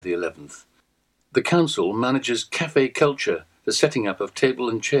the 11th. The council manages cafe culture, the setting up of table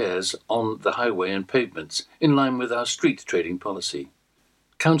and chairs on the highway and pavements, in line with our street trading policy.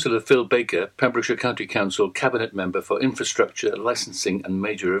 Councillor Phil Baker, Pembrokeshire County Council Cabinet Member for Infrastructure, Licensing and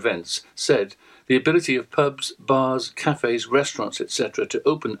Major Events, said the ability of pubs, bars, cafes, restaurants, etc. to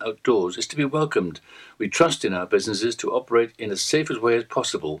open outdoors is to be welcomed. We trust in our businesses to operate in as safe a way as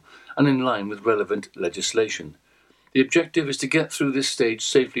possible and in line with relevant legislation. The objective is to get through this stage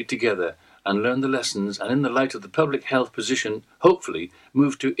safely together and learn the lessons, and in the light of the public health position, hopefully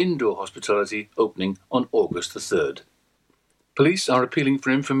move to indoor hospitality opening on August the 3rd. Police are appealing for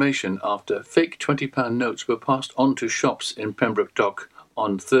information after fake £20 notes were passed on to shops in Pembroke Dock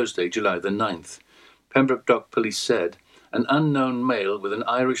on Thursday, July the 9th. Pembroke Dock Police said an unknown male with an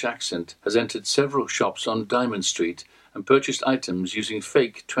Irish accent has entered several shops on Diamond Street and purchased items using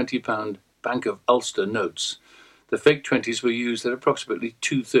fake £20 Bank of Ulster notes. The fake 20s were used at approximately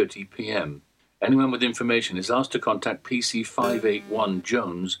 2:30 p.m. Anyone with information is asked to contact PC 581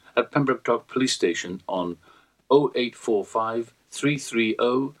 Jones at Pembroke Dock Police Station on 0845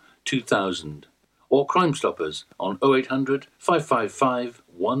 330 2000 or Crime Stoppers on 0800 555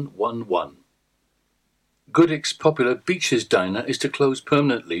 111. Goodwick's popular Beaches Diner is to close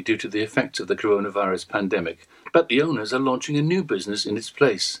permanently due to the effects of the coronavirus pandemic, but the owners are launching a new business in its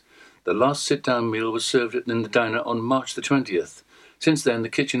place. The last sit-down meal was served in the diner on March the 20th. Since then, the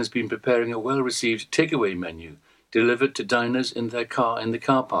kitchen has been preparing a well-received takeaway menu, delivered to diners in their car in the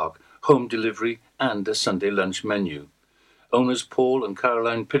car park, home delivery and a Sunday lunch menu. Owners Paul and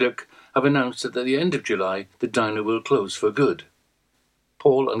Caroline Piddock have announced that at the end of July, the diner will close for good.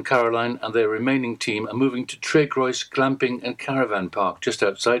 Paul and Caroline and their remaining team are moving to Tregroyce Glamping and Caravan Park just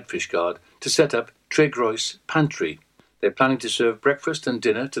outside Fishguard to set up Tregroyce Pantry. They're planning to serve breakfast and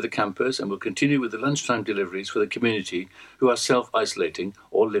dinner to the campers and will continue with the lunchtime deliveries for the community who are self-isolating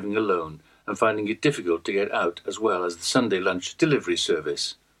or living alone and finding it difficult to get out, as well as the Sunday lunch delivery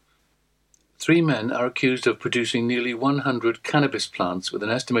service. 3 men are accused of producing nearly 100 cannabis plants with an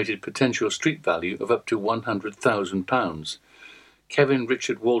estimated potential street value of up to £100,000. Kevin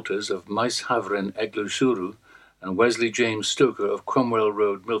Richard Walters of Maes Havren Eglwyswrw and Wesley James Stoker of Cromwell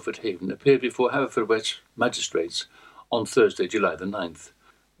Road, Milford Haven, appeared before Haverfordwest magistrates on Thursday, July the 9th.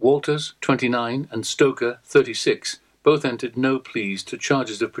 Walters, 29, and Stoker, 36, both entered no pleas to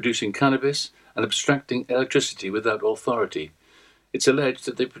charges of producing cannabis and abstracting electricity without authority. It's alleged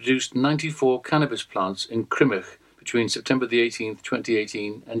that they produced 94 cannabis plants in Crimach between September the 18th,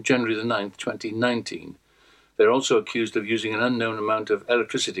 2018 and January the 9th, 2019. They're also accused of using an unknown amount of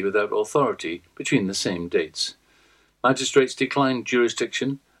electricity without authority between the same dates. Magistrates declined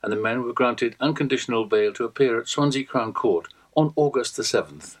jurisdiction and the men were granted unconditional bail to appear at Swansea Crown Court on August the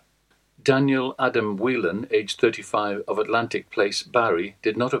 7th. Daniel Adam Whelan, aged 35, of Atlantic Place, Barry,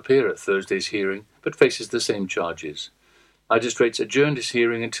 did not appear at Thursday's hearing, but faces the same charges. Magistrates adjourned his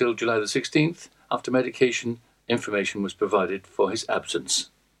hearing until July the 16th, after medication information was provided for his absence.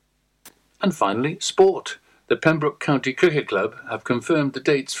 And finally, sport. The Pembroke County Cricket Club have confirmed the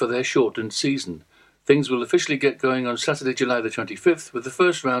dates for their shortened season. Things will officially get going on Saturday, July the 25th, with the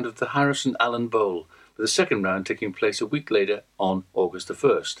first round of the Harrison Allen Bowl, with the second round taking place a week later on August the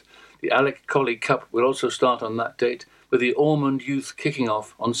 1st. The Alec Colley Cup will also start on that date, with the Ormond Youth kicking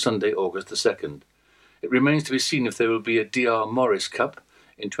off on Sunday, August the 2nd. It remains to be seen if there will be a D.R. Morris Cup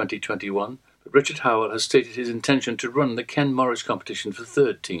in 2021, but Richard Howell has stated his intention to run the Ken Morris competition for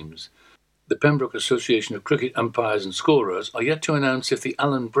third teams. The Pembroke Association of Cricket Umpires and Scorers are yet to announce if the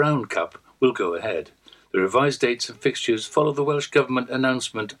Alan Brown Cup will go ahead. The revised dates and fixtures follow the Welsh Government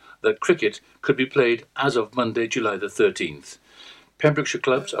announcement that cricket could be played as of Monday, July the 13th. Pembrokeshire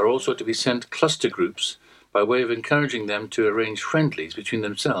clubs are also to be sent cluster groups by way of encouraging them to arrange friendlies between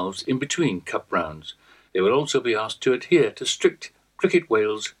themselves in between cup rounds. They will also be asked to adhere to strict Cricket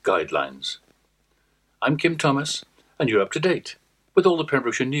Wales guidelines. I'm Kim Thomas, and you're up to date with all the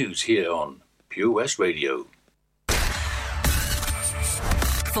Pembrokeshire news here on Pure West Radio.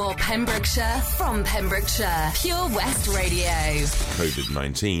 For Pembrokeshire, from Pembrokeshire, Pure West Radio.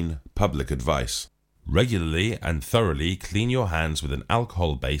 COVID-19 public advice. Regularly and thoroughly clean your hands with an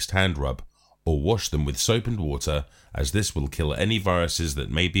alcohol-based hand rub, or wash them with soap and water, as this will kill any viruses that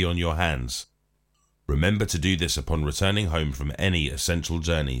may be on your hands. Remember to do this upon returning home from any essential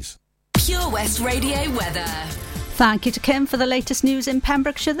journeys. Pure West Radio weather. Thank you to Kim for the latest news in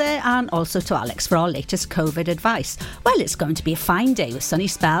Pembrokeshire there, and also to Alex for our latest COVID advice. Well, it's going to be a fine day with sunny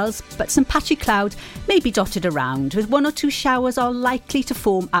spells, but some patchy cloud may be dotted around, with 1 or 2 showers are likely to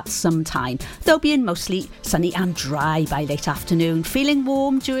form at some time, though being mostly sunny and dry by late afternoon, feeling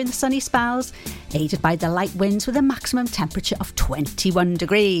warm during the sunny spells, aided by the light winds with a maximum temperature of 21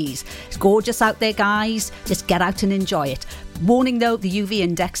 degrees. It's gorgeous out there, guys. Just get out and enjoy it. Warning though, the UV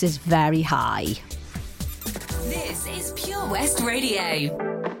index is very high. This is Pure West Radio.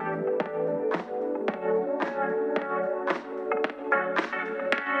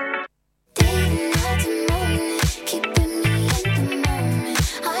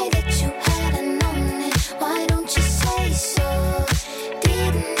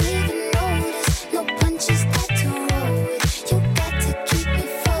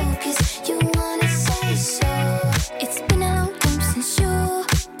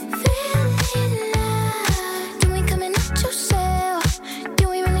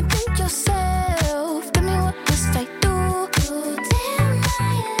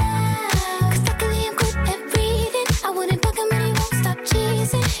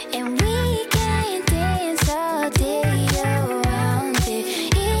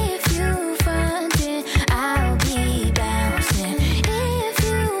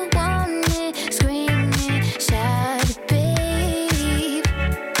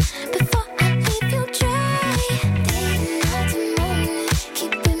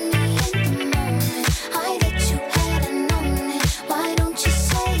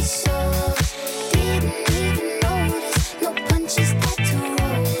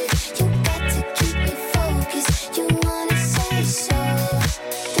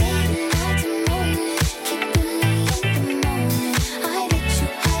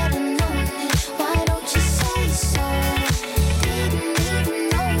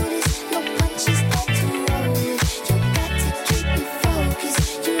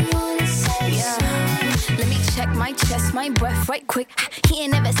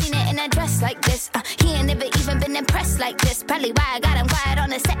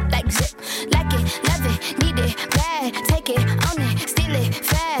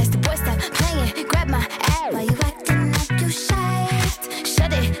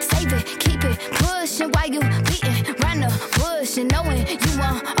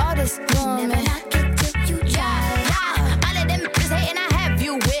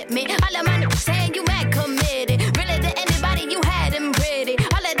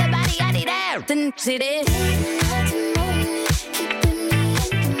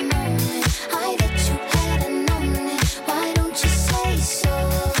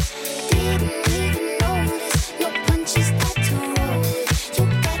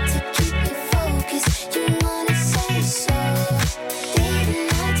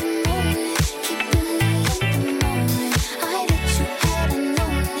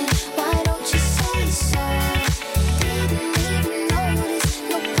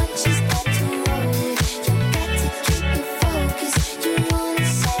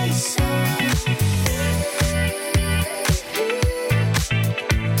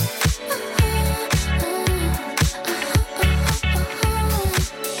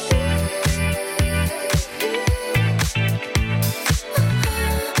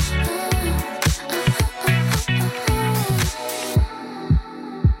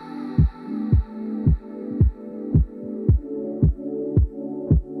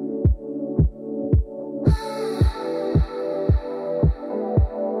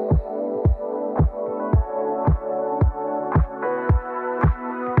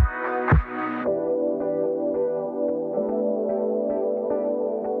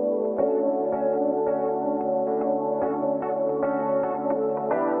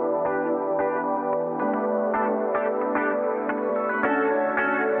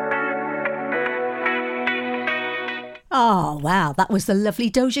 Oh, wow, that was the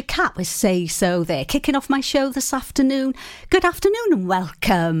lovely Doja Cat with Say So there, kicking off my show this afternoon. Good afternoon and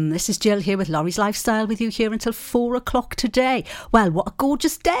welcome. This is Jill here with Laurie's Lifestyle with you here until 4 o'clock today. Well, what a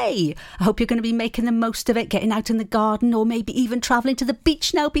gorgeous day. I hope you're going to be making the most of it, getting out in the garden or maybe even travelling to the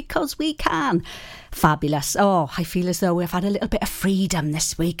beach now because we can. Fabulous. Oh, I feel as though we've had a little bit of freedom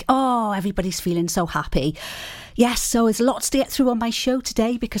this week. Oh, everybody's feeling so happy. Yes, so there's lots to get through on my show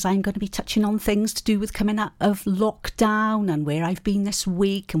today because I'm going to be touching on things to do with coming out of lockdown and where I've been this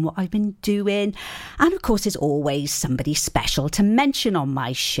week and what I've been doing. And of course, there's always somebody special to mention on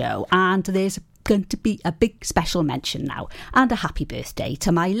my show. And there's going to be a big special mention now and a happy birthday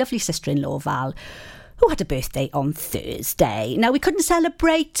to my lovely sister-in-law, Val, who had a birthday on Thursday. Now, we couldn't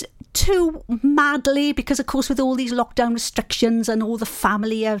celebrate too madly, because of course with all these lockdown restrictions and all the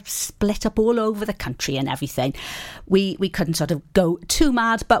family are split up all over the country and everything, we couldn't sort of go too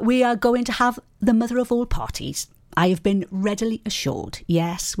mad, but we are going to have the mother of all parties. I have been readily assured,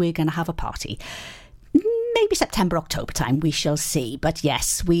 yes, we're going to have a party. Maybe September, October time, we shall see. But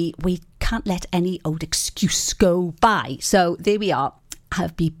yes, we can't let any old excuse go by. So there we are.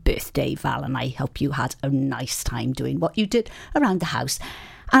 Happy birthday, Val, and I hope you had a nice time doing what you did around the house.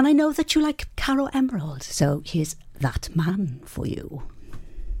 And I know that you like Caro Emerald, so here's That Man for you.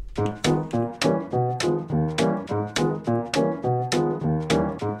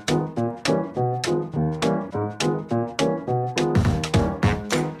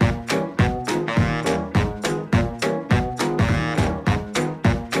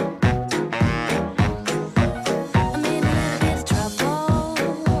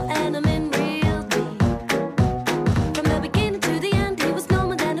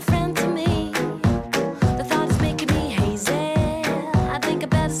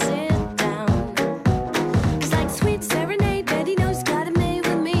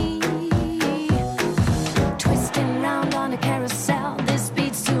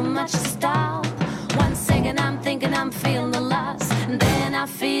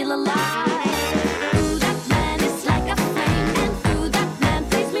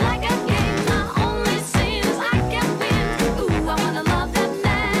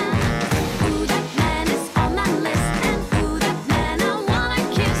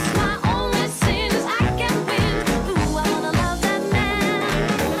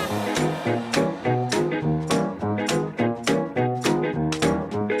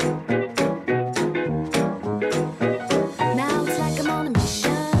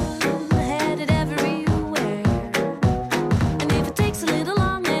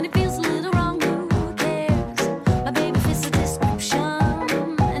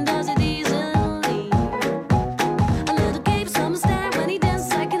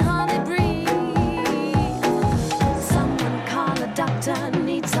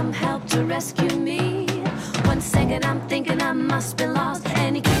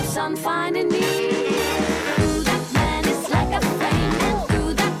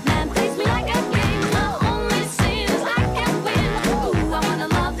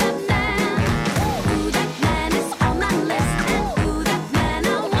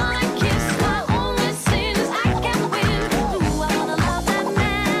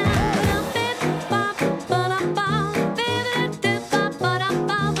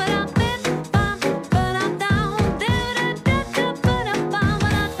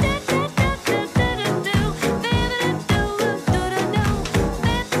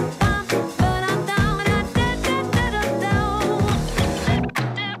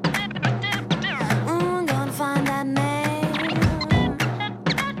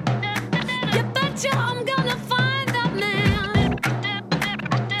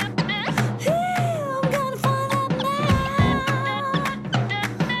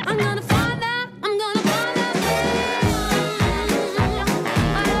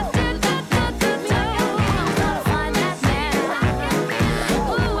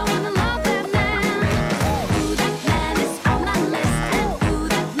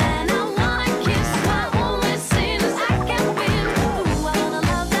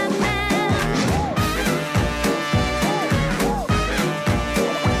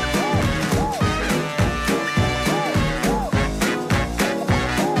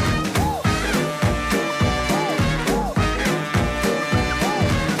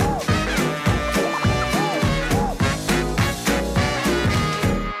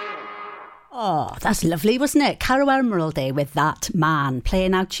 Oh, that's lovely, wasn't it? Caro Emerald there with That Man,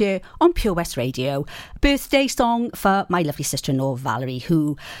 playing out here on Pure West Radio. Birthday song for my lovely sister-in-law, Valerie,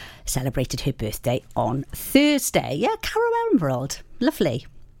 who celebrated her birthday on Thursday. Yeah, Caro Emerald. Lovely.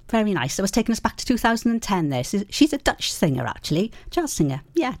 Very nice. It was taking us back to 2010 there. She's a Dutch singer, actually. Jazz singer.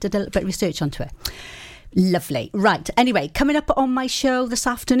 Yeah, did a little bit of research onto her. Lovely. Right. Anyway, coming up on my show this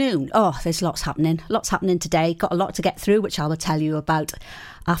afternoon. Oh, there's lots happening. Lots happening today. Got a lot to get through, which I will tell you about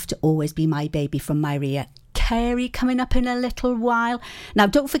after Always Be My Baby from Mariah Carey coming up in a little while. Now,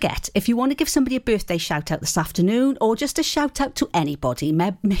 don't forget, if you want to give somebody a birthday shout out this afternoon, or just a shout out to anybody,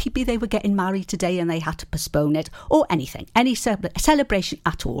 maybe they were getting married today and they had to postpone it, or anything, any celebration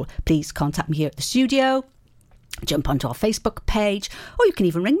at all, please contact me here at the studio. Jump onto our Facebook page, or you can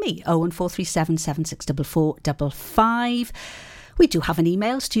even ring me, 01437 764455. We do have an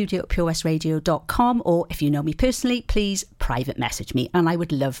email, studio@purewestradio.com, or if you know me personally, please private message me, and I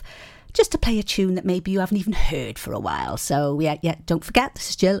would love just to play a tune that maybe you haven't even heard for a while. So yeah, don't forget, this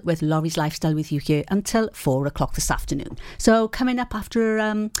is Jill with Laurie's Lifestyle with you here until 4 o'clock this afternoon. So coming up after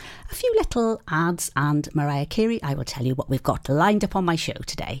a few little ads and Mariah Carey, I will tell you what we've got lined up on my show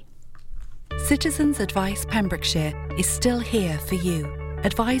today. Citizens Advice Pembrokeshire is still here for you.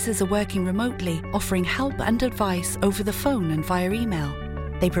 Advisors are working remotely, offering help and advice over the phone and via email.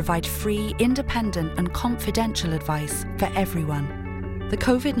 They provide free, independent and confidential advice for everyone. The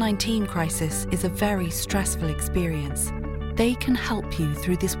COVID-19 crisis is a very stressful experience. They can help you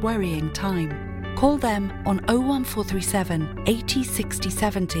through this worrying time. Call them on 01437 80 60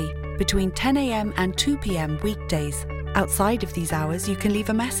 70 between 10 a.m. and 2 p.m. weekdays. Outside of these hours, you can leave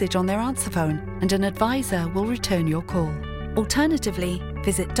a message on their answer phone and an advisor will return your call. Alternatively,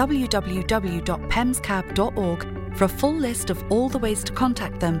 visit www.pemscab.org for a full list of all the ways to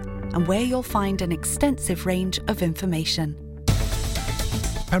contact them and where you'll find an extensive range of information.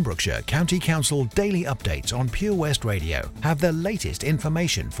 Pembrokeshire County Council daily updates on Pure West Radio have the latest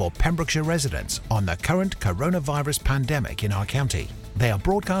information for Pembrokeshire residents on the current coronavirus pandemic in our county. They are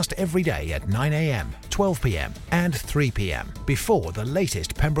broadcast every day at 9 a.m, 12 p.m. and 3 p.m. before the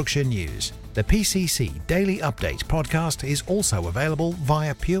latest Pembrokeshire news. The PCC Daily Update podcast is also available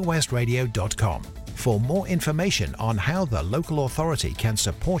via purewestradio.com. For more information on how the local authority can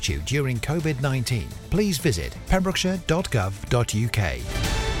support you during COVID-19, please visit pembrokeshire.gov.uk.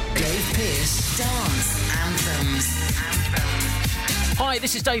 Dave Pearce Dance Anthems. Hi,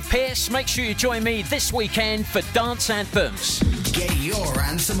 this is Dave Pearce. Make sure you join me this weekend for Dance Anthems. Get your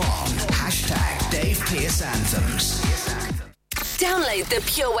anthem on. # Dave Pearce Anthems. Download the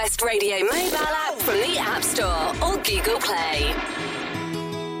Pure West Radio mobile app from the App Store or Google Play.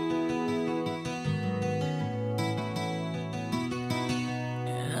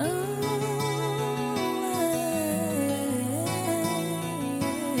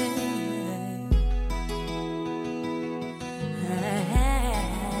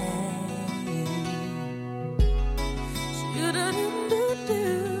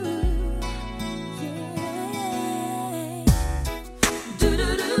 Do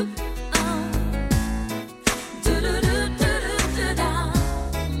do do,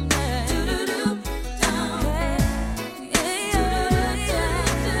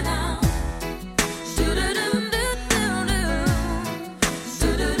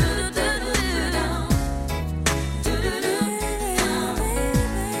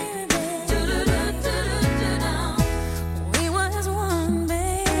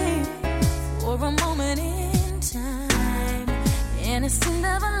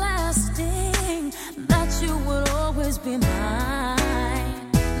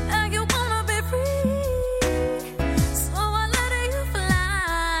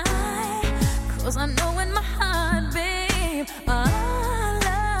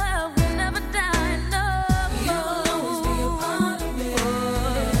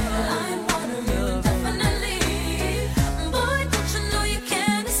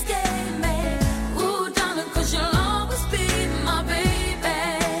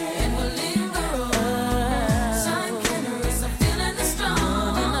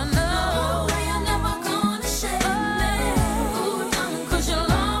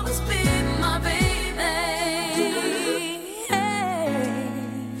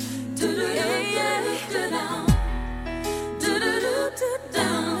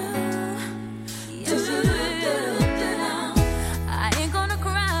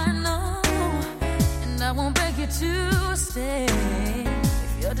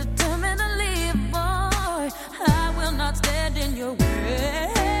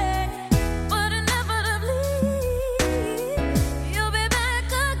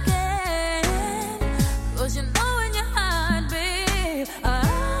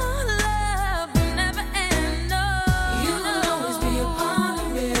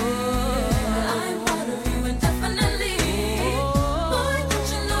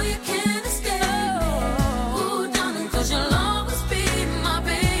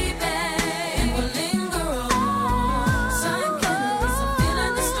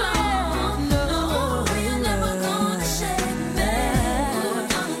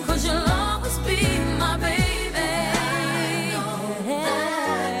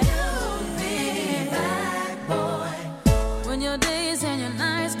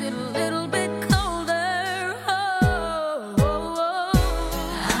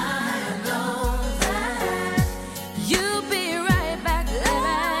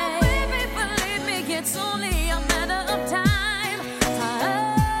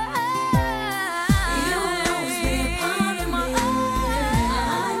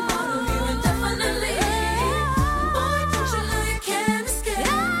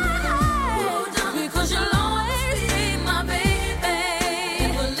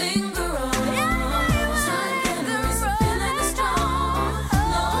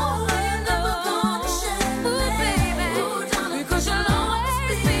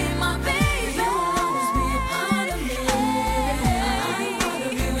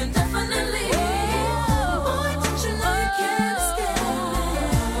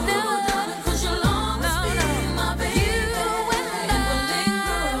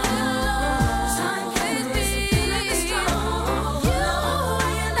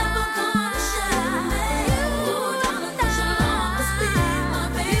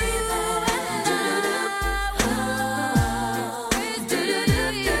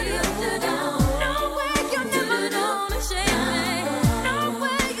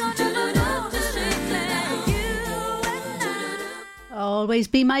 Always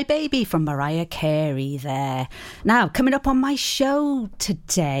Be My Baby from Mariah Carey there. Now, coming up on my show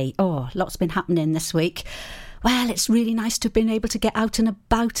today. Oh, lots been happening this week. Well, it's really nice to have been able to get out and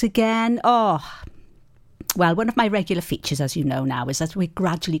about again. Well, one of my regular features, as you know now, is that we're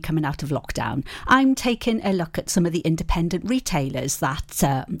gradually coming out of lockdown. I'm taking a look at some of the independent retailers that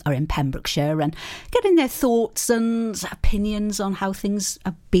are in Pembrokeshire and getting their thoughts and opinions on how things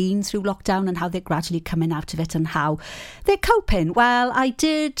have been through lockdown and how they're gradually coming out of it and how they're coping. Well, I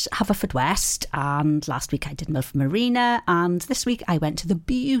did Haverfordwest, and last week I did Milford Marina, and this week I went to the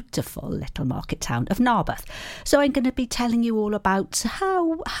beautiful little market town of Narberth. So I'm going to be telling you all about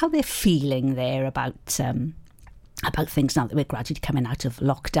how they're feeling there about things now that we're gradually coming out of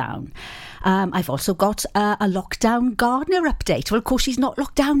lockdown. I've also got a lockdown gardener update. Well, of course, she's not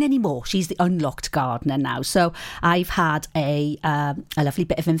locked down anymore. She's the unlocked gardener now. So I've had a lovely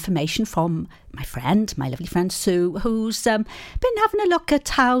bit of information from my lovely friend Sue, who's been having a look at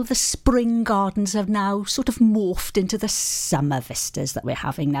how the spring gardens have now sort of morphed into the summer vistas that we're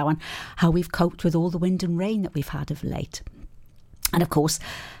having now and how we've coped with all the wind and rain that we've had of late. And of course,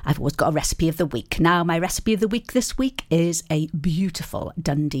 I've always got a recipe of the week. Now, my recipe of the week this week is a beautiful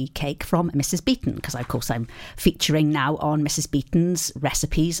Dundee cake from Mrs. Beaton, because of course I'm featuring now on Mrs. Beaton's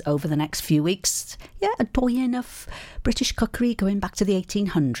recipes over the next few weeks. Yeah, a doyen of British cookery going back to the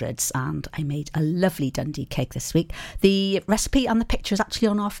 1800s, and I made a lovely Dundee cake this week. The recipe and the picture is actually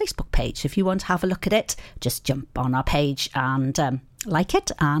on our Facebook page. If you want to have a look at it, just jump on our page and like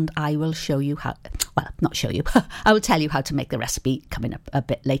it, and I will show you how, well, not show you, I will tell you how to make the recipe coming up a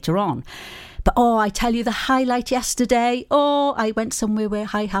bit later on. But I tell you the highlight yesterday, I went somewhere where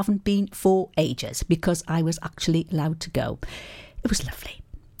I haven't been for ages because I was actually allowed to go. It was lovely.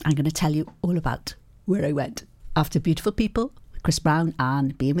 I'm going to tell you all about where I went after Beautiful People, Chris Brown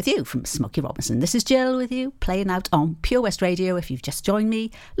and Being With You from Smokey Robinson. This is Jill with you, playing out on Pure West Radio. If you've just joined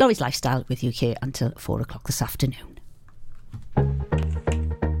me, Laurie's Lifestyle with you here until 4 o'clock this afternoon.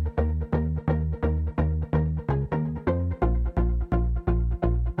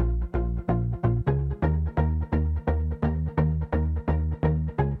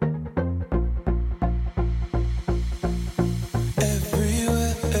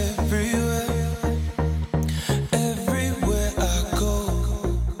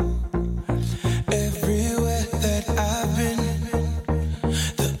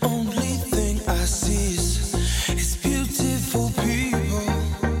 The only thing I see is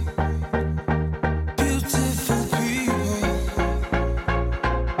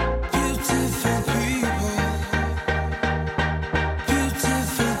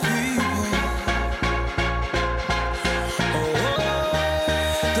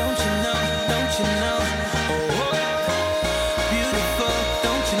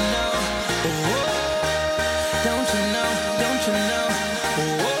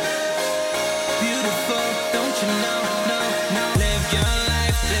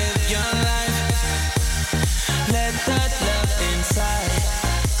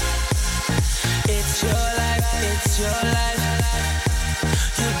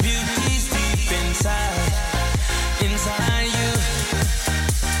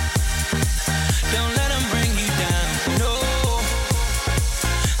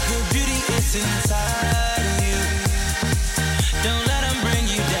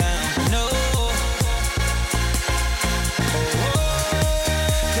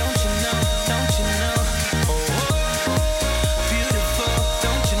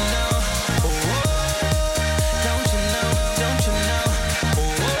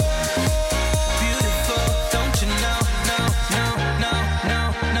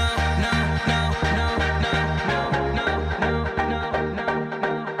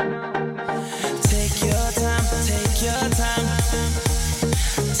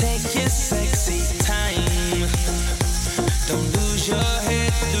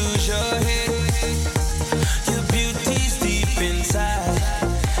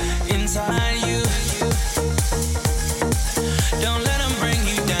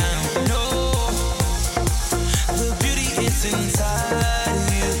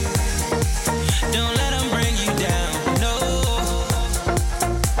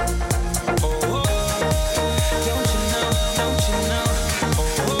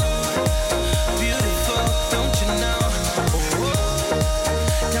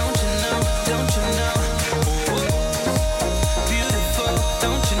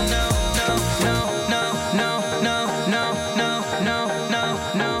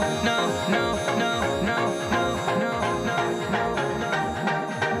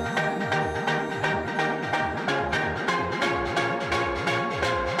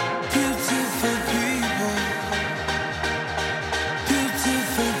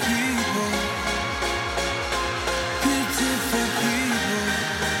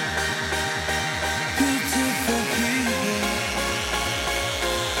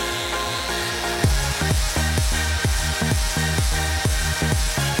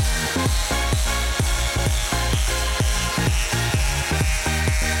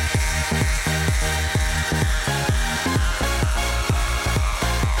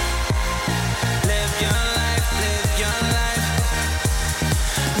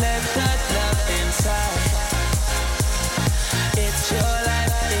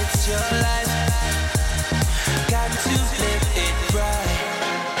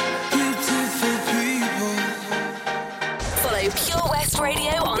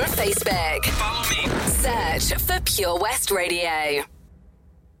Facebook. Follow me. Search for Pure West Radio.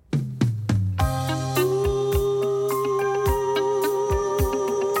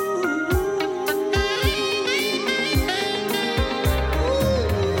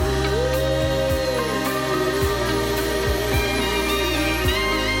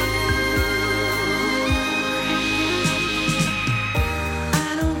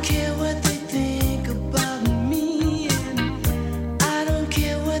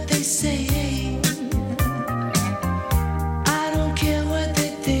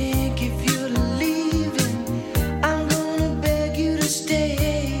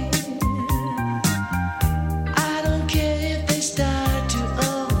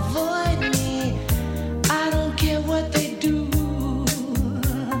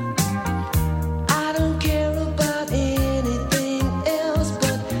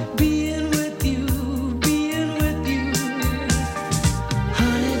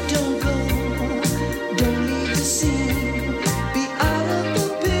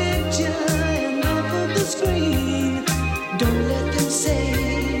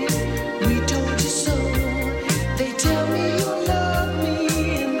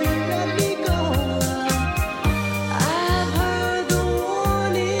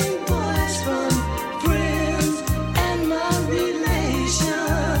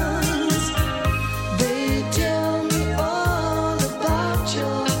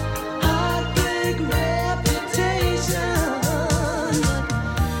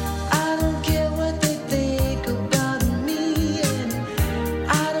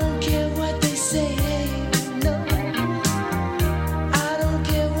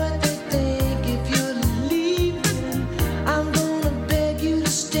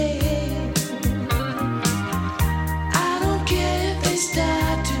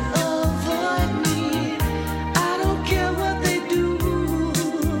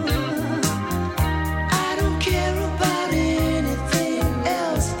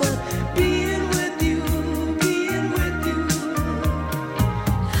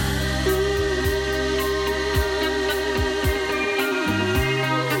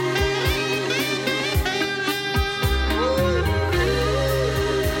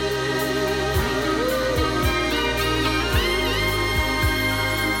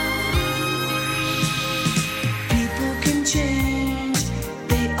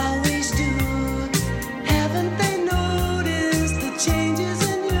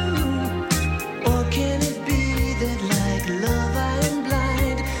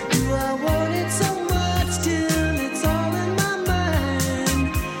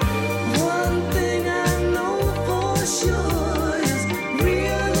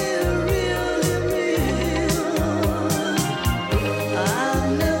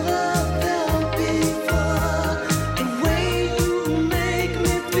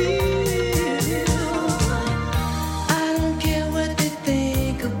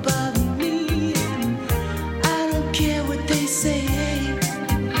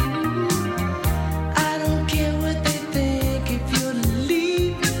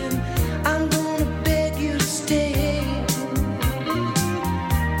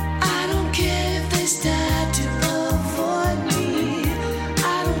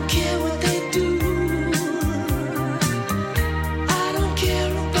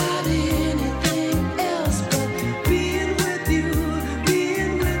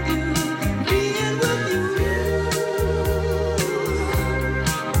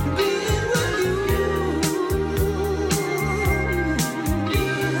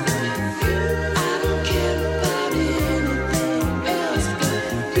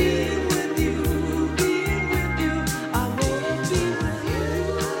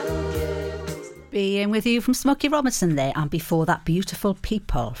 With you from Smokey Robinson there, and before that, Beautiful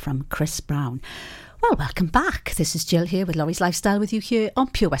People from Chris Brown. Well, welcome back. This is Jill here with Laurie's Lifestyle with you here on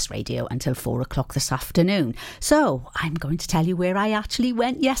Pure West Radio until 4 o'clock this afternoon. So I'm going to tell you where I actually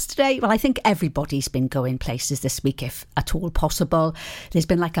went yesterday. Well, I think everybody's been going places this week, if at all possible. There's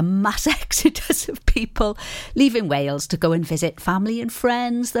been like a mass exodus of people leaving Wales to go and visit family and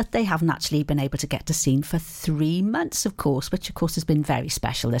friends that they haven't actually been able to get to see for 3 months, of course, which of course has been very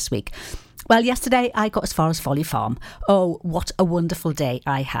special this week. Well, yesterday I got as far as Folly Farm. Oh, what a wonderful day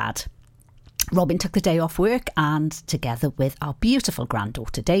I had. Robin took the day off work, and together with our beautiful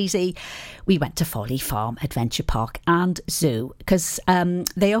granddaughter Daisy, we went to Folly Farm Adventure Park and Zoo, because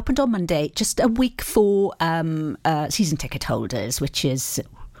they opened on Monday, just a week for season ticket holders, which is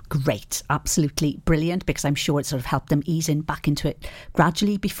great, absolutely brilliant, because I'm sure it sort of helped them ease in back into it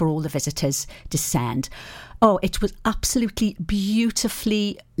gradually before all the visitors descend. Oh, it was absolutely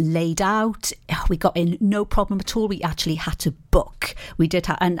beautifully laid out. We got in no problem at all. We actually had to book. We did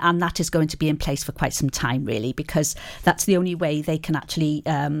and that is going to be in place for quite some time, really, because that's the only way they can actually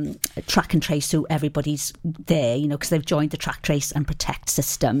track and trace who everybody's there, because they've joined the track, trace and protect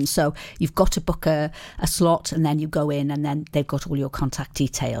system. So you've got to book a slot, and then you go in, and then they've got all your contact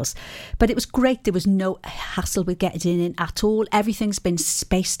details. But it was great. There was no hassle with getting in at all. Everything's been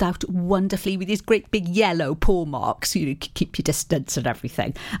spaced out wonderfully with these great big yellow paw marks. You keep your distance and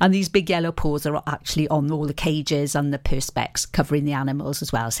everything. And these big yellow paws are actually on all the cages and the perspex covering the animals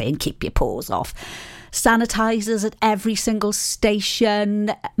as well, saying keep your paws off. Sanitisers at every single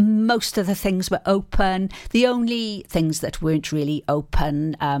station. Most of the things were open. The only things that weren't really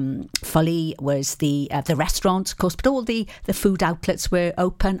open fully was the restaurant, of course, but all the food outlets were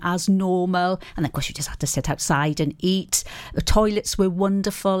open as normal. And of course, you just had to sit outside and eat. The toilets were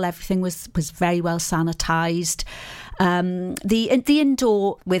wonderful. Everything was very well sanitised. The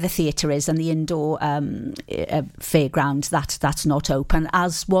indoor where the theatre is and the indoor fairground, that's not open,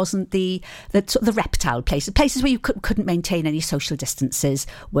 as wasn't the reptile places where you couldn't maintain any social distances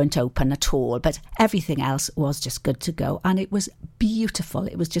weren't open at all, but everything else was just good to go, and it was beautiful.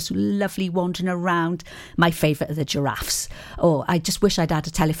 It was just lovely wandering around. My favourite are the giraffes. Oh, I just wish I'd had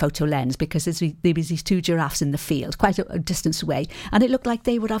a telephoto lens, because there was these two giraffes in the field quite a distance away, and it looked like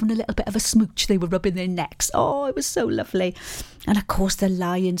they were having a little bit of a smooch. They were rubbing their necks. Oh, it was so lovely. And of course the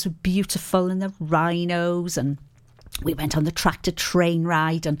lions were beautiful, and the rhinos, and we went on the tractor train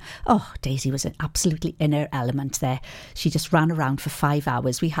ride, and Daisy was absolutely in her element there. She just ran around for 5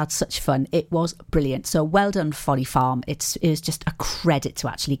 hours. We had such fun. It was brilliant. So well done, Folly Farm. It is just a credit to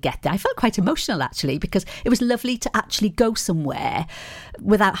actually get there. I felt quite emotional, actually, because it was lovely to actually go somewhere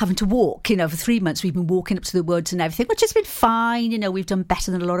without having to walk. For 3 months we've been walking up to the woods and everything, which has been fine. We've done better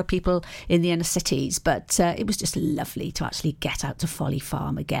than a lot of people in the inner cities, but it was just lovely to actually get out to Folly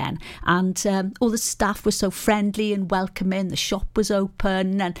Farm again. And all the staff were so friendly and welcoming. The shop was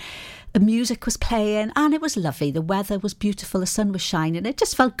open and the music was playing, and it was lovely. The weather was beautiful. The sun was shining. It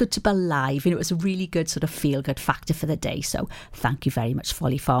just felt good to be alive. It was a really good sort of feel-good factor for the day. So thank you very much,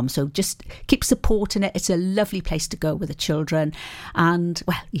 Folly Farm. So just keep supporting it. It's a lovely place to go with the children. And,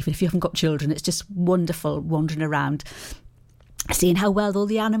 well, even if you haven't got children, it's just wonderful wandering around, seeing how well all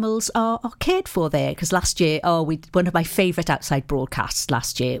the animals are cared for there. Because last year, one of my favourite outside broadcasts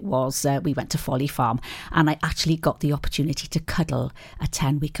last year was we went to Folly Farm, and I actually got the opportunity to cuddle a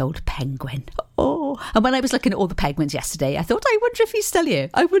 10-week-old penguin. And when I was looking at all the penguins yesterday, I thought, I wonder if he's still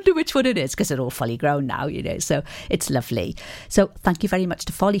here. I wonder which one it is, because they're all fully grown now, so it's lovely. So thank you very much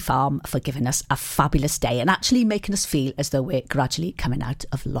to Folly Farm for giving us a fabulous day and actually making us feel as though we're gradually coming out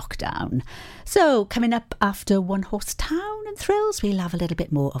of lockdown. So coming up after One Horse Town and Thrills, we'll have a little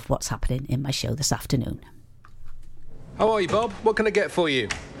bit more of what's happening in my show this afternoon. How are you, Bob? What can I get for you?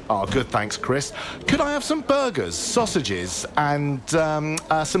 Oh, good, thanks, Chris. Could I have some burgers, sausages and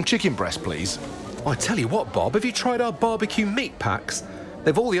some chicken breast, please? Oh, I tell you what, Bob, have you tried our barbecue meat packs?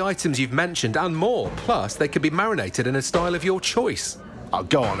 They've all the items you've mentioned and more, plus they can be marinated in a style of your choice. Oh,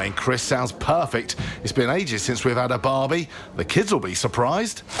 go on then, Chris, sounds perfect. It's been ages since we've had a barbie. The kids will be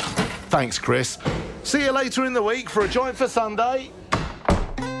surprised. Thanks, Chris. See you later in the week for a joint for Sunday.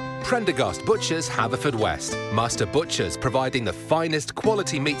 Prendergast Butchers, Haverfordwest. Master Butchers, providing the finest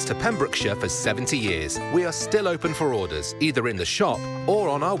quality meats to Pembrokeshire for 70 years. We are still open for orders, either in the shop or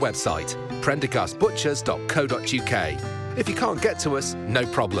on our website, prendergastbutchers.co.uk. If you can't get to us, no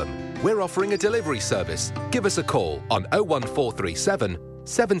problem. We're offering a delivery service. Give us a call on 01437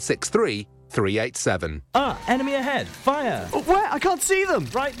 763 387. Enemy ahead. Fire. Oh, where? I can't see them.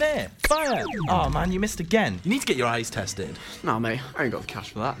 Right there. Fire. Oh, man, you missed again. You need to get your eyes tested. Nah, mate, I ain't got the cash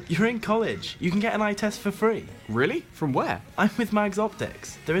for that. You're in college. You can get an eye test for free. Really? From where? I'm with Mags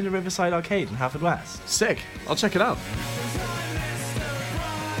Optics. They're in the Riverside Arcade in Haverfordwest. Sick. I'll check it out.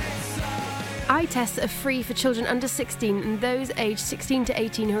 Eye tests are free for children under 16 and those aged 16 to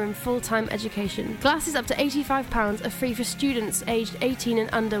 18 who are in full-time education. Glasses up to £85 are free for students aged 18 and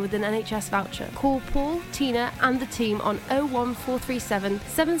under with an NHS voucher. Call Paul, Tina and the team on 01437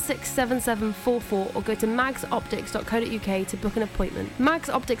 767744 or go to magsoptics.co.uk to book an appointment. Mags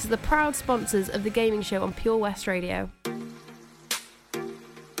Optics are the proud sponsors of the gaming show on Pure West Radio.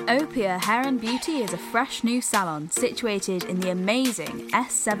 Opia Hair and Beauty is a fresh new salon situated in the amazing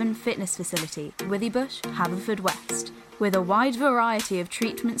S7 fitness facility, Withybush, Haverfordwest. With a wide variety of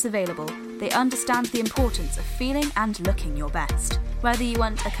treatments available, they understand the importance of feeling and looking your best. Whether you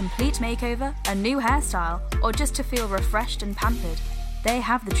want a complete makeover, a new hairstyle, or just to feel refreshed and pampered, they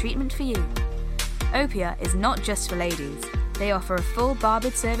have the treatment for you. Opia is not just for ladies. They offer a full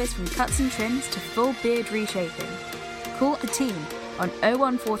barbered service from cuts and trims to full beard reshaping. Call the team on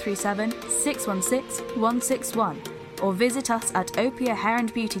 01437 616 161 or visit us at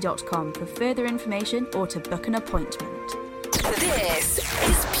opiahairandbeauty.com for further information or to book an appointment. This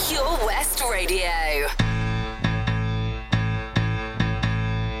is Pure West Radio.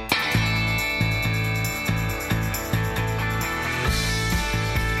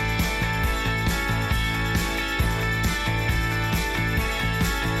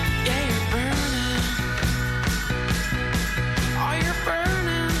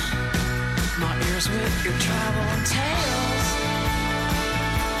 With your travel tales,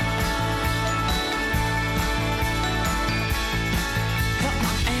 but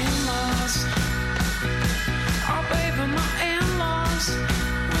my in-laws, oh baby, my in-laws,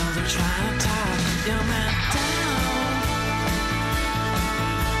 well they're trying to tie your man down.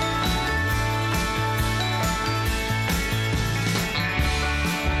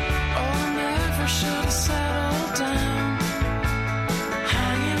 Oh, I never should have settled down.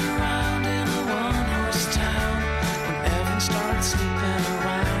 Sleeping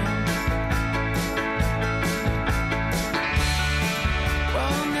around.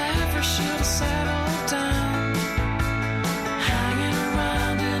 Well, I never should have settled down, hanging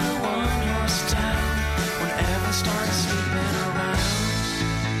around in a one-horse town when Evan started sleeping around.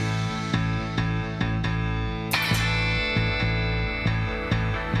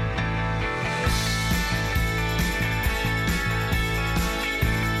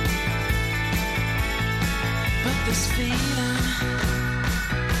 But this feeling,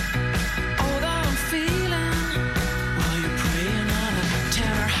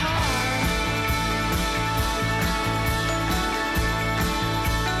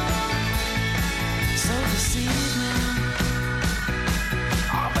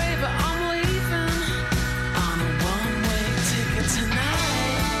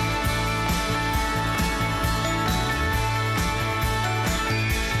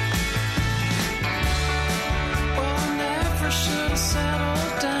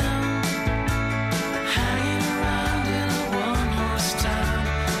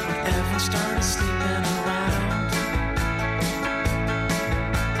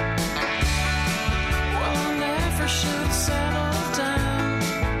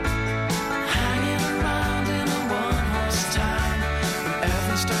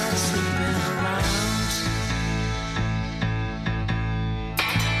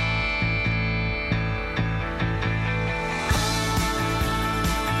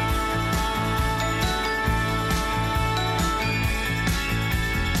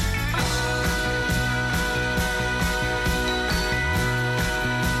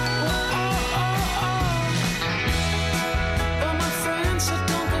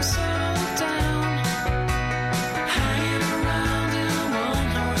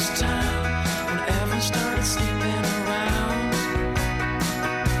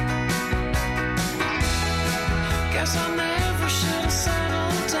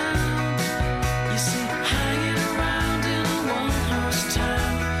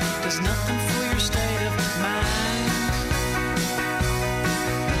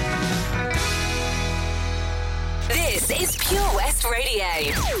 is Pure West Radio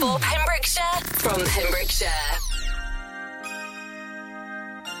for Pembrokeshire, from Pembrokeshire.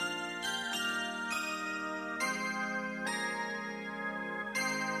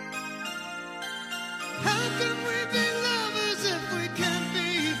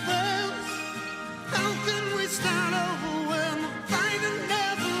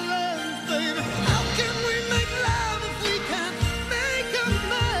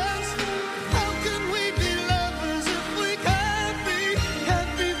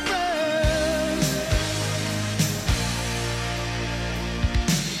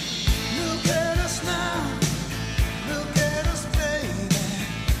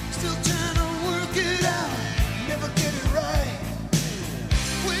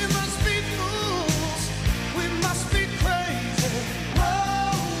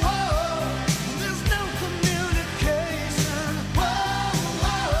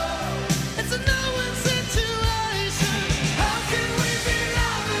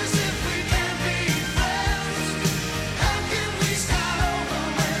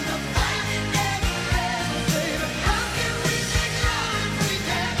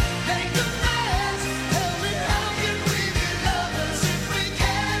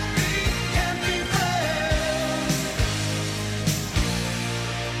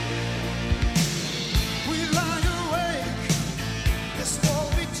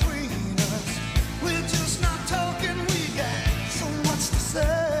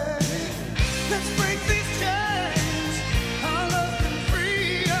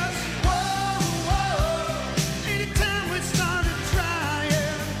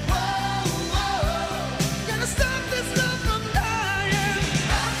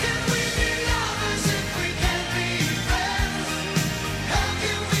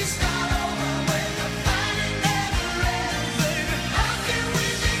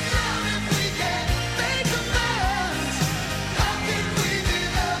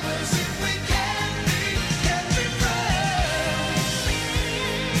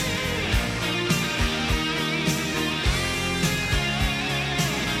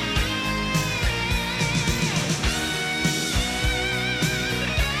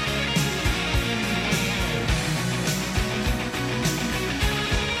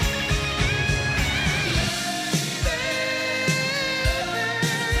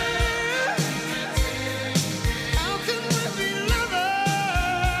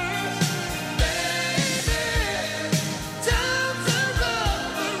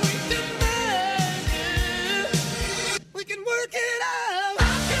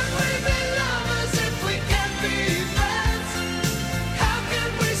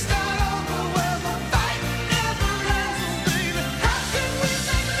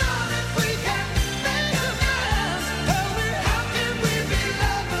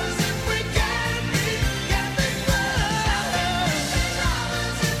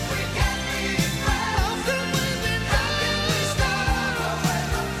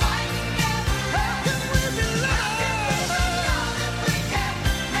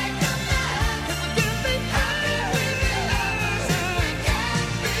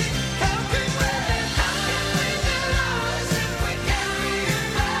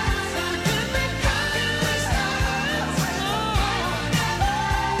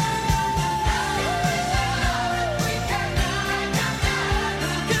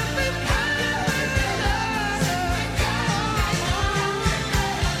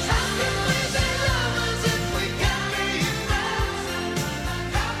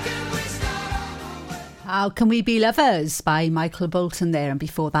 How Can We Be Lovers by Michael Bolton there, and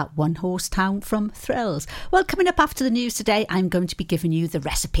before that, One Horse Town from Thrills. Well, coming up after the news today, I'm going to be giving you the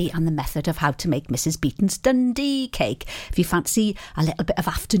recipe and the method of how to make Mrs. Beaton's Dundee cake. If you fancy a little bit of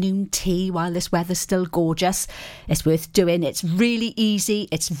afternoon tea while this weather's still gorgeous, it's worth doing. It's really easy.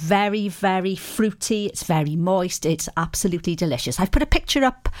 It's very, very fruity. It's very moist. It's absolutely delicious. I've put a picture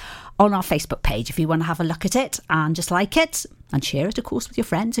up on our Facebook page if you want to have a look at it and just like it, and share it, of course, with your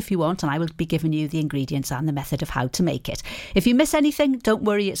friends if you want, and I will be giving you the ingredients and the method of how to make it. If you miss anything, don't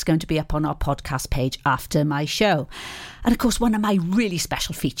worry, it's going to be up on our podcast page after my show. And of course, one of my really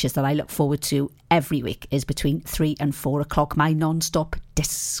special features that I look forward to every week is between 3 and 4 o'clock, my non-stop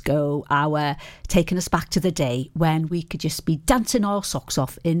disco hour, taking us back to the day when we could just be dancing our socks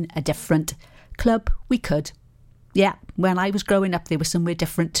off in a different club. We could. Yeah, when I was growing up, there was somewhere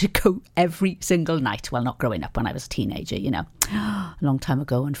different to go every single night. Well, not growing up, when I was a teenager, you know, a long time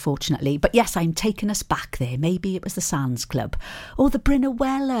ago, unfortunately. But yes, I'm taking us back there. Maybe it was the Sands Club or the Bryn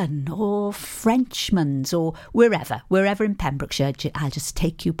Welyn or Frenchman's or wherever in Pembrokeshire. I'll just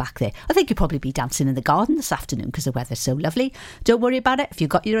take you back there. I think you'll probably be dancing in the garden this afternoon because the weather's so lovely. Don't worry about it. If you've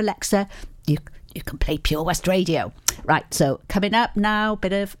got your Alexa, you can play Pure West Radio. Right, so coming up now,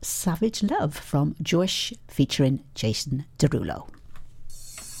 bit of Savage Love from Jewish featuring Jason Derulo.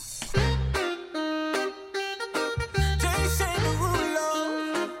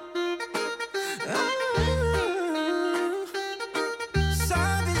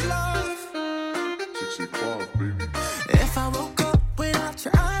 If I woke up without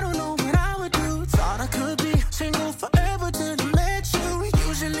you, I don't know what I would do. Thought I could be single forever till I met you.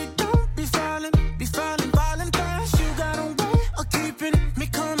 Usually don't be falling fast. You got a way of keeping me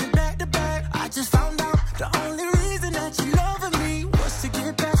coming back to back. I just found out the only reason that you loving me was to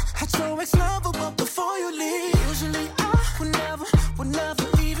get back at your ex-lover, but before you leave, usually I would never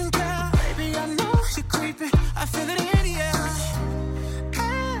even care. Baby, I know you're creepy, I feel it in the air.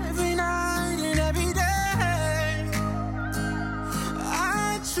 Every night and every day,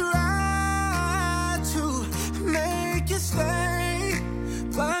 I try to make you stay,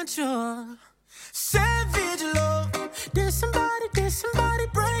 but you're savage love. Did somebody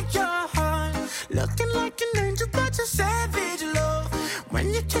break your heart? Looking like an angel, but you're savage love.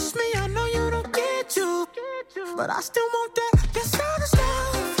 When you kiss me, I know you don't get to, but I still want that. You're savage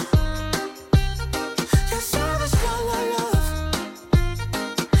love. You're savage love, love.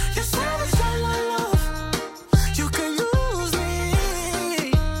 You're savage love, love. You can use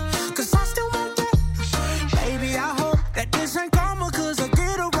me, 'cause I still want that. Baby, I hope that this ain't karma, 'cause I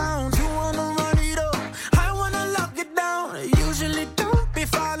get around. You wanna run it up, I wanna lock it down. Usually don't be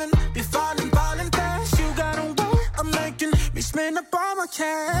falling fast. You got a way of making me spend up all my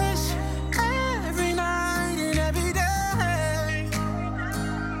cash. Every night and every day,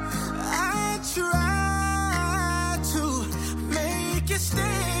 I try to make you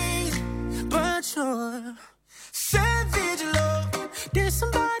stay, but you're savage love. Did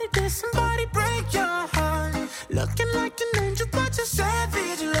somebody break your heart? Looking like an angel, but you're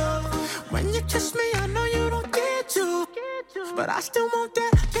savage love. When you kiss me, I know you don't get to, but I still want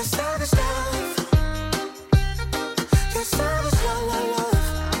that. You're savage love. You're savage love, love.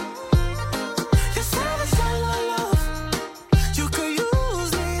 You're savage love, love. You could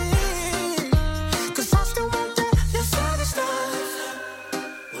use me, 'cause I still want that. You're savage love.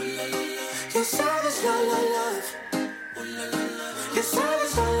 You're savage love, love. You're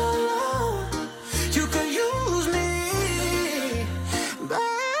savage love, love. You could use me, baby.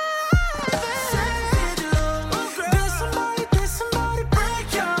 Savage love. Did somebody break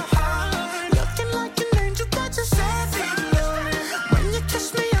your heart? Looking like an angel, but you're savage love. When you kiss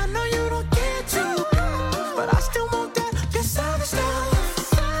me, I know you don't get to, but I still want that. You're savage love.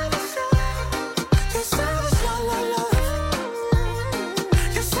 You're savage love, love.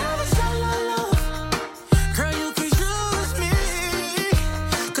 You're savage love, love. Girl, you could use me,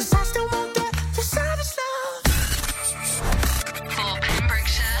 'cause I still want that. You're savage love. For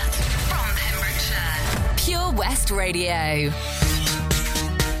Pembrokeshire, from Pembrokeshire, Pure West Radio.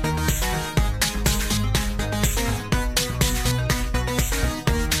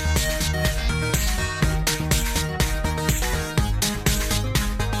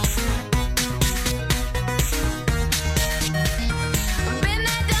 Been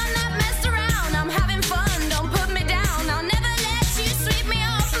there, done that, messed around. I'm having fun, don't put me down. I'll never let you sweep me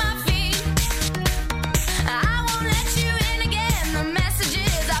off my feet. I won't let you in again. The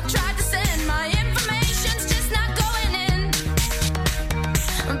messages I've tried to send, my information's just not going in.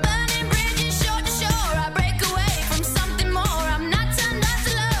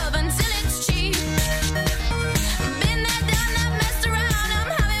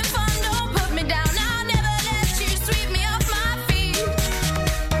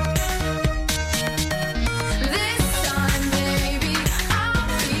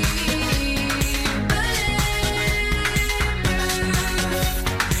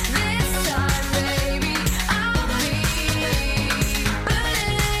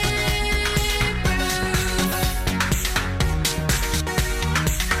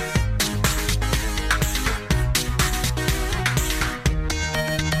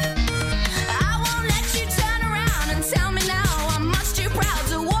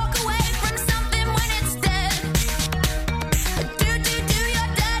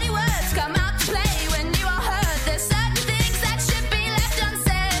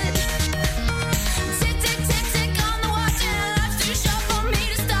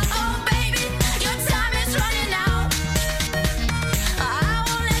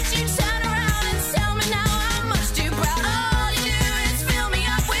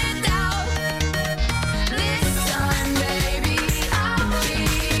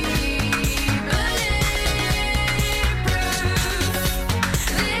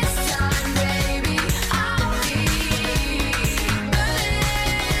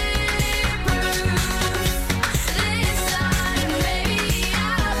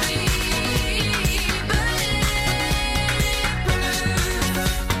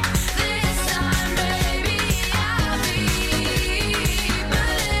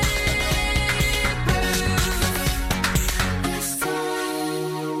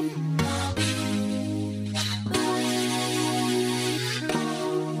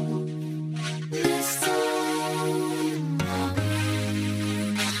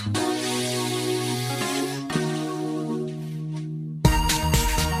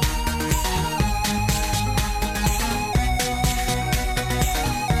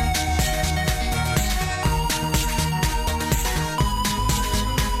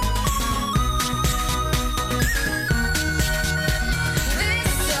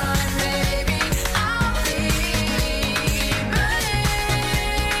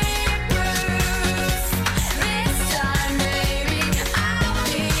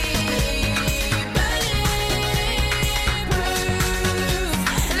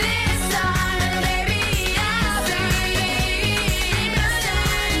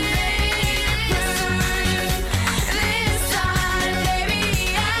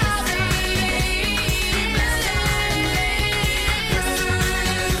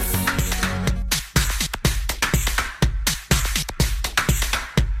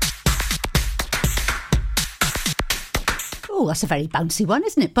 Oh, that's a very bouncy one,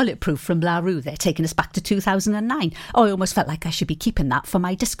 isn't it? Bulletproof from Lawrie. They're taking us back to 2009. Oh, I almost felt like I should be keeping that for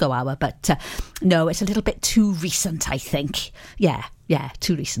my disco hour, but no, it's a little bit too recent, I think. Yeah,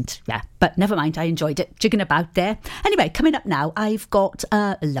 too recent. Yeah, but never mind, I enjoyed it, jigging about there. Anyway, coming up now, I've got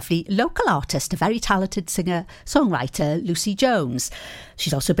a lovely local artist, a very talented singer-songwriter, Lucy Jones.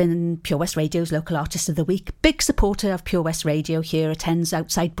 She's also been Pure West Radio's Local Artist of the Week. Big supporter of Pure West Radio here, attends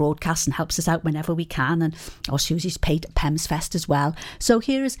outside broadcasts and helps us out whenever we can. And also she's paid at Pems Fest as well. So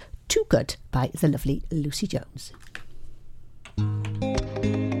here is Too Good by the lovely Lucy Jones.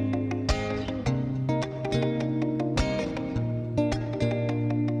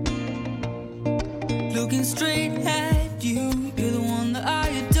 Looking straight at you, you're the one that I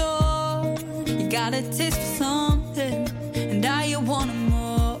adore. You got a taste for something, and now you want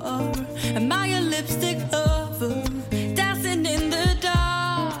more. Am I a lipstick lover, dancing in the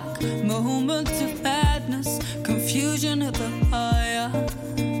dark? Moments of madness, confusion at the higher.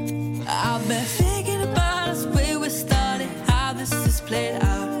 I've been thinking about us, where we started, how this is played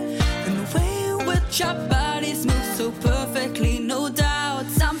out, and the way in which our bodies move so perfectly, no doubt.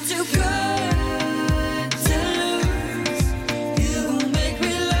 I'm too good.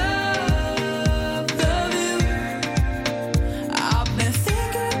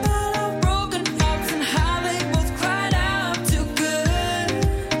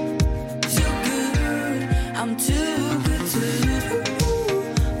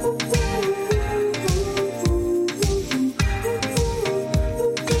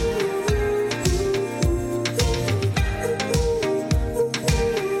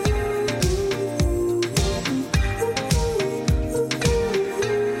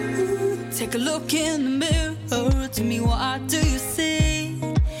 Take a look in the mirror, to me what do you see?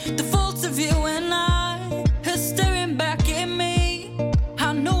 The faults of you and I, her staring back at me.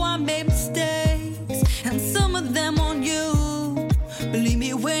 I know I made mistakes, and some of them on you. Believe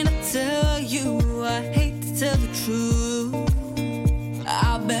me when I tell you, I hate to tell the truth.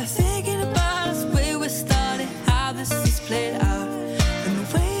 I've been thinking about us, where we started, how this is played out, and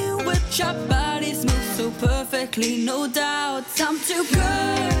the way in which our bodies move so perfectly, no doubt. I'm too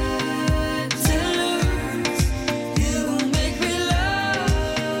good.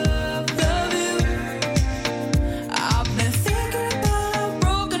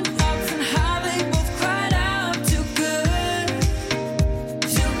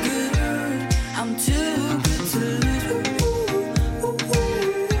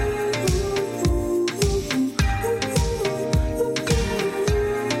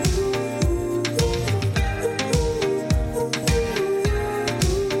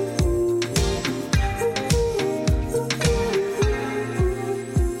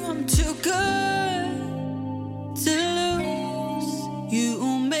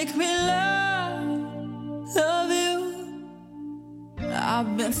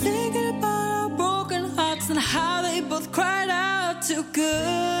 I've been thinking about our broken hearts and how they both cried out too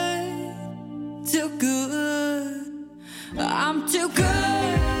good, too good. I'm too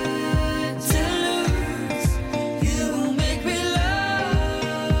good to lose. You make me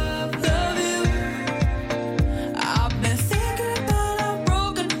love you. I've been thinking about our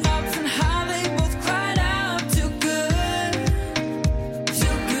broken hearts and how they both cried out too good,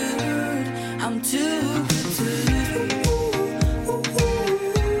 too good. I'm too good to lose.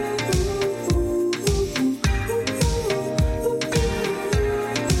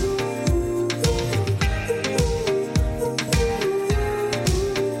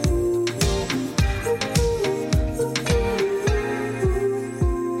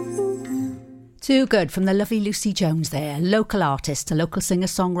 Too good from the lovely Lucy Jones there, local artist, a local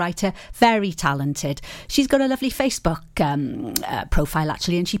singer-songwriter, very talented. She's got a lovely Facebook profile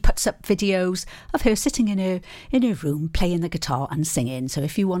actually, and she puts up videos of her sitting in her room playing the guitar and singing. So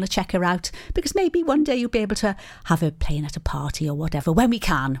if you want to check her out, because maybe one day you'll be able to have her playing at a party or whatever, when we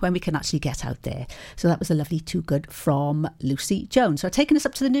can actually get out there. So that was a lovely Too Good from Lucy Jones. So taking us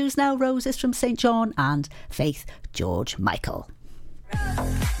up to the news now, Roses from St John and Faith George Michael. All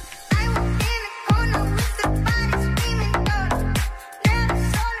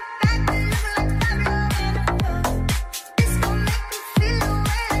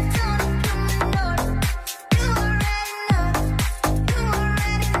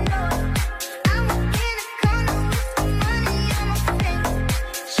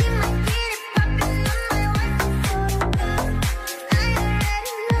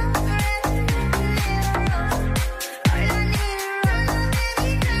I need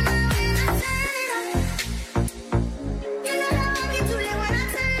is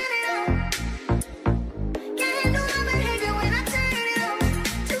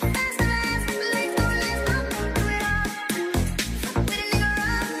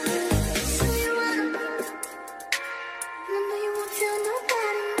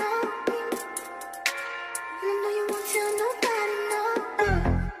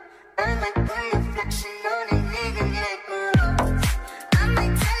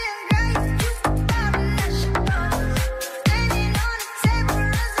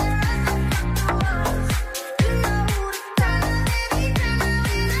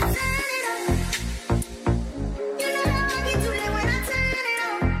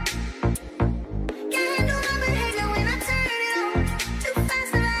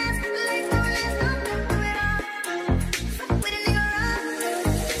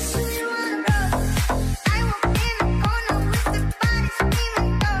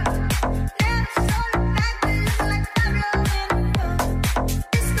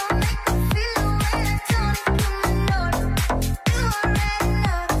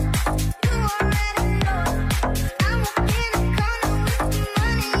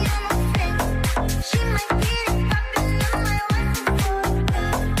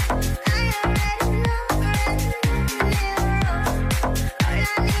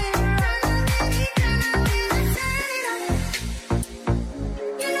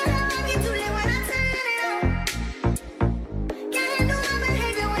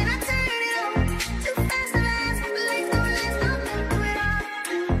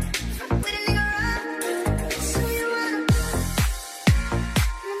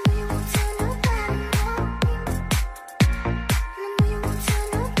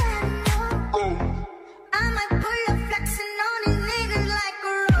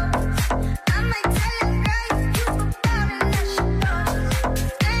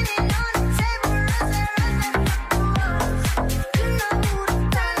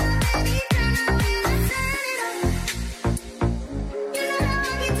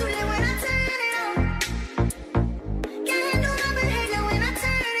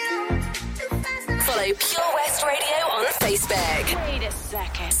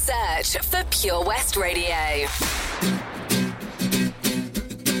Search for Pure West Radio.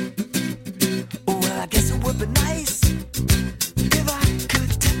 Well, I guess it would be nice if I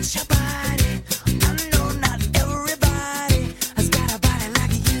could touch your body. I know not everybody has got a body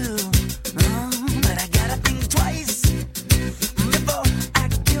like you, but I gotta think twice before I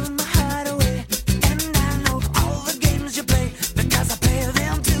give my heart away. And I know all the games you play because I play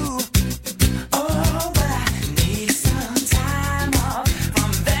them too. Oh, but I need some time off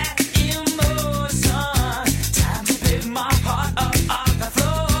from that emotion. Time to pick my heart up off the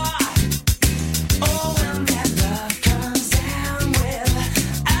floor. Oh, when that love comes down with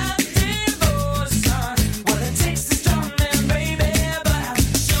a devotion, well, it takes a strong man, baby, but I'm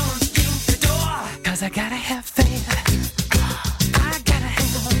showing you the door. 'Cause I gotta have faith. I gotta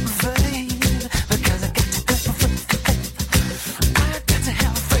have faith. Because I got to go for faith. I got to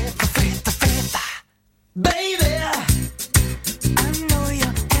have faith, faith. Baby, I know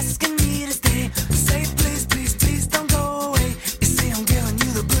you're asking me to stay. Say please, please, please don't go away. You see I'm giving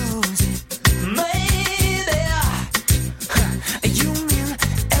you the blues. Maybe you mean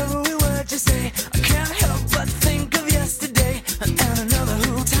every word you say. I can't help but think of yesterday and another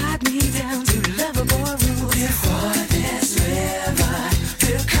who tied me down to lovable rules. Before this river,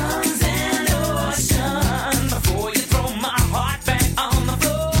 here comes an ocean. Before you throw my heart back on the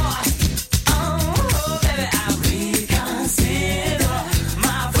floor. Oh, baby, I reconsider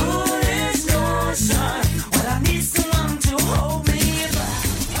my foolish notion. Well, I need someone to hold me back.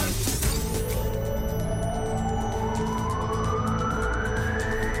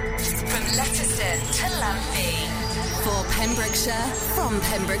 From Letterston to Lampy. For Pembrokeshire, from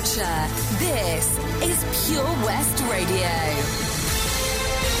Pembrokeshire, this is Pure West Radio.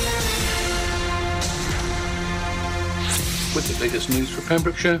 With the latest news for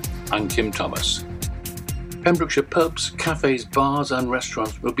Pembrokeshire, I'm Kim Thomas. Pembrokeshire pubs, cafes, bars and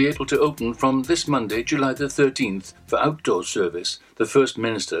restaurants will be able to open from this Monday, July the 13th, for outdoor service, the First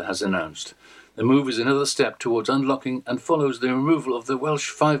Minister has announced. The move is another step towards unlocking and follows the removal of the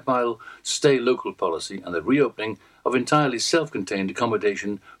Welsh 5-mile stay local policy and the reopening of entirely self-contained accommodation